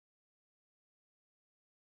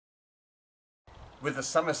With the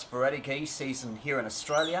summer sporadic E season here in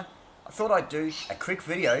Australia, I thought I'd do a quick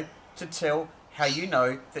video to tell how you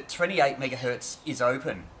know that 28 MHz is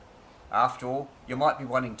open. After all, you might be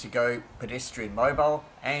wanting to go pedestrian mobile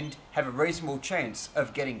and have a reasonable chance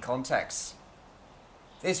of getting contacts.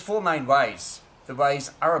 There's four main ways. The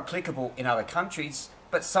ways are applicable in other countries,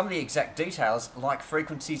 but some of the exact details, like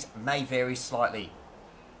frequencies, may vary slightly.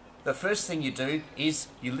 The first thing you do is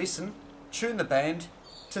you listen, tune the band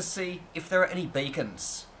to see if there are any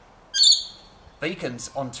beacons. Beacons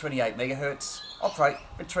on 28 MHz operate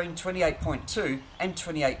between 28.2 and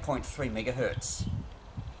 28.3 MHz.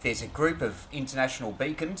 There's a group of international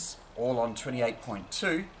beacons, all on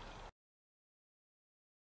 28.2.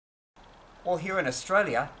 Or here in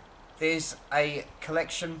Australia, there's a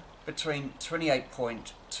collection between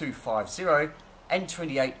 28.250 and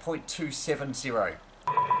 28.270.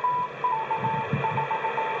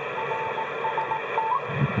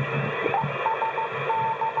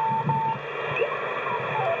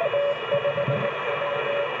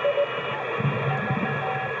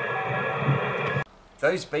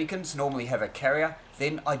 Those beacons normally have a carrier,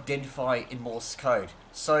 then identify in Morse code,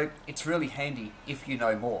 so it's really handy if you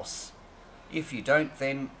know Morse. If you don't,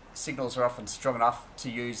 then signals are often strong enough to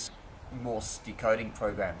use Morse decoding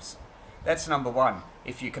programs. That's number one.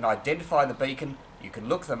 If you can identify the beacon, you can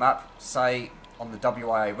look them up, say on the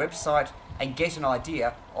WIA website, and get an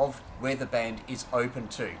idea of where the band is open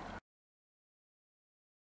to.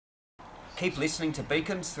 Keep listening to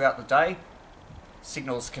beacons throughout the day.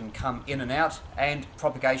 Signals can come in and out and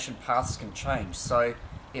propagation paths can change. So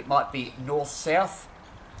it might be north-south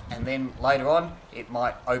and then later on it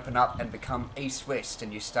might open up and become east-west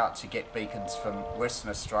and you start to get beacons from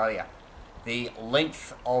Western Australia. The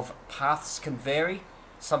length of paths can vary.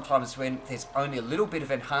 Sometimes when there's only a little bit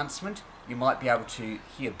of enhancement, you might be able to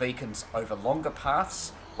hear beacons over longer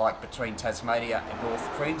paths, like between Tasmania and North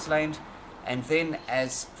Queensland. And then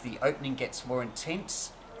as the opening gets more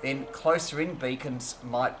intense, then closer in beacons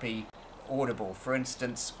might be audible. For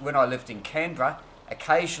instance, when I lived in Canberra,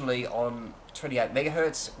 occasionally on 28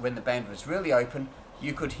 MHz, when the band was really open,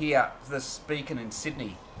 you could hear this beacon in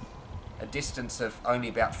Sydney, a distance of only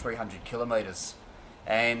about 300 kilometres.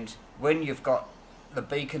 And when you've got the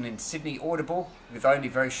beacon in Sydney audible, with only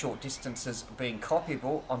very short distances being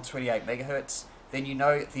copyable on 28 MHz, then you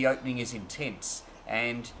know the opening is intense.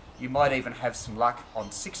 And you might even have some luck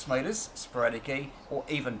on 6 metres, sporadic E, or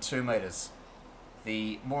even 2 metres.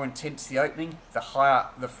 The more intense the opening, the higher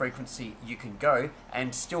the frequency you can go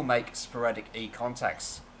and still make sporadic E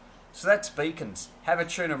contacts. So that's beacons. Have a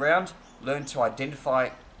tune around, learn to identify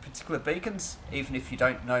particular beacons, even if you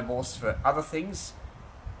don't know Morse for other things.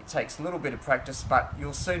 It takes a little bit of practice, but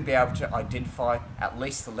you'll soon be able to identify at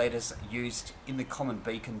least the letters used in the common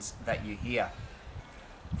beacons that you hear.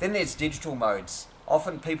 Then there's digital modes.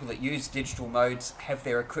 Often people that use digital modes have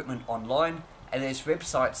their equipment online and there's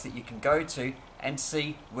websites that you can go to and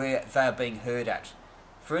see where they are being heard at.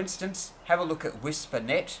 For instance, have a look at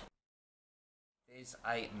WhisperNet. There's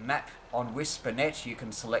a map on WhisperNet. You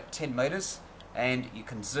can select 10 metres and you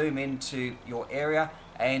can zoom into your area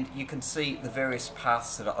and you can see the various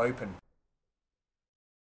paths that are open.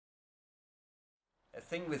 The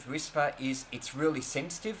thing with Whisper is it's really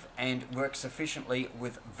sensitive and works efficiently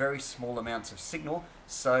with very small amounts of signal,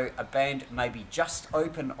 so a band may be just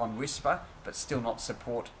open on Whisper but still not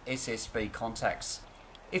support SSB contacts.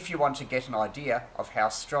 If you want to get an idea of how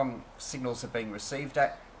strong signals are being received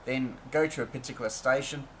at, then go to a particular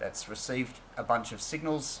station that's received a bunch of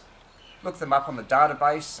signals, look them up on the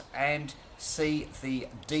database and see the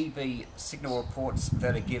dB signal reports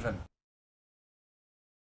that are given.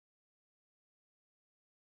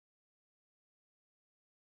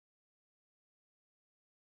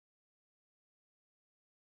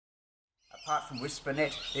 Apart from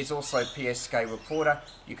WhisperNet, there's also PSK Reporter.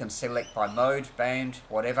 You can select by mode, band,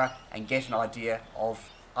 whatever, and get an idea of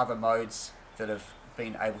other modes that have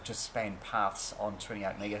been able to span paths on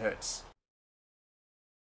 28 MHz.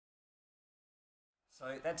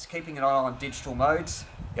 So that's keeping an eye on digital modes.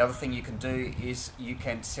 The other thing you can do is you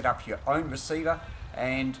can set up your own receiver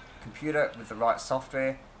and computer with the right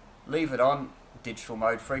software, leave it on digital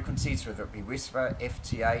mode frequencies, whether it be Whisper,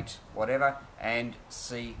 FT8, whatever, and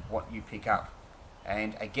see what you pick up.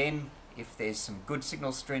 And again, if there's some good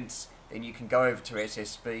signal strengths, then you can go over to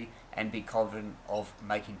SSB and be confident of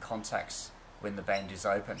making contacts when the band is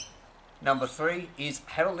open. Number 3 is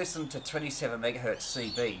have a listen to 27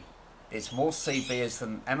 MHz CB. There's more CBers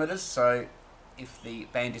than amateurs, so if the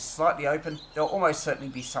band is slightly open, there'll almost certainly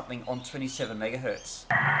be something on 27 MHz.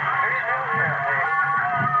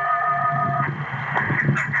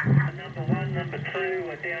 Number 1, number 2,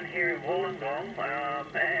 are down here in Wollongong,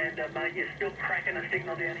 and mate, you're still cracking a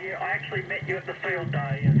signal down here. I actually met you at the field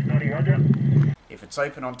day, Scotty Roger. If it's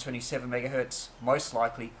open on 27 megahertz, most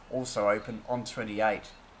likely also open on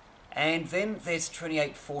 28. And then there's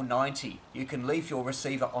 28490. You can leave your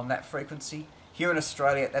receiver on that frequency. Here in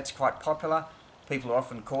Australia, that's quite popular. People are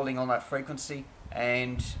often calling on that frequency,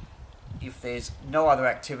 and if there's no other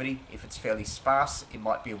activity, if it's fairly sparse, it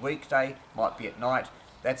might be a weekday, might be at night,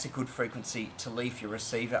 that's a good frequency to leave your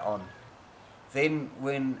receiver on. Then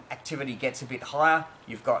when activity gets a bit higher,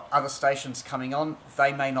 you've got other stations coming on,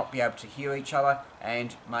 they may not be able to hear each other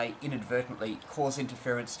and may inadvertently cause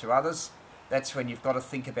interference to others. That's when you've got to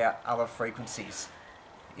think about other frequencies.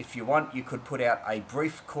 If you want, you could put out a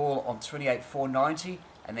brief call on 28490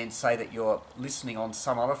 and then say that you're listening on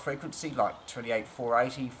some other frequency like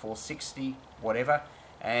 28480, 460, whatever,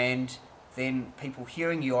 and then people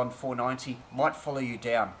hearing you on 490 might follow you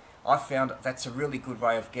down. I found that's a really good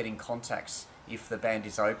way of getting contacts if the band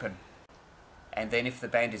is open. And then if the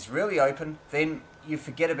band is really open, then you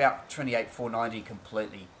forget about 28490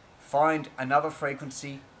 completely. Find another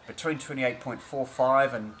frequency between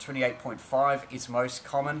 28.45 and 28.5 is most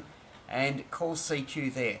common, and call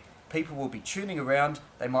CQ there. People will be tuning around,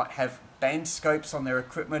 they might have band scopes on their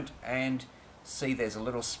equipment and see there's a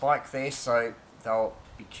little spike there, so they'll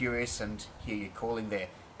be curious and hear you calling there.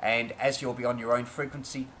 And as you'll be on your own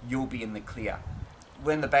frequency, you'll be in the clear.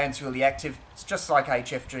 When the band's really active, it's just like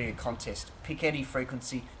HF during a contest. Pick any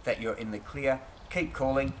frequency that you're in the clear, keep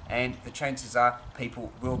calling, and the chances are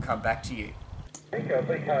people will come back to you. Echo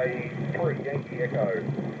VK3 Yankee Echo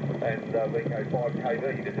and VK5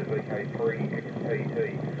 KV, this is VK3 XTT.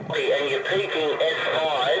 And you're peaking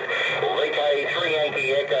S5, VK3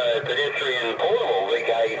 Yankee Echo, pedestrian portable,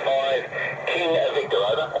 VK5 King Victor,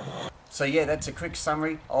 over. So yeah, that's a quick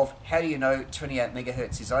summary of how do you know 28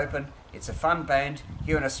 megahertz is open. It's a fun band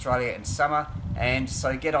here in Australia in summer, and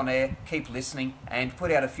so get on air, keep listening, and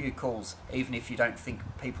put out a few calls, even if you don't think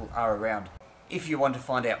people are around. If you want to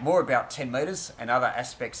find out more about 10 metres and other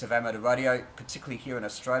aspects of amateur radio, particularly here in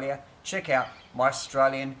Australia, check out my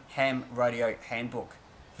Australian Ham Radio Handbook.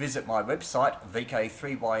 Visit my website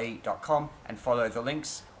VK3YE.com and follow the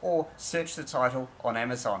links, or search the title on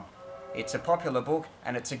Amazon. It's a popular book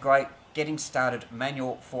and it's a great getting started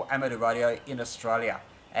manual for amateur radio in Australia,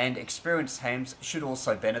 and experienced hams should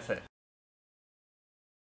also benefit.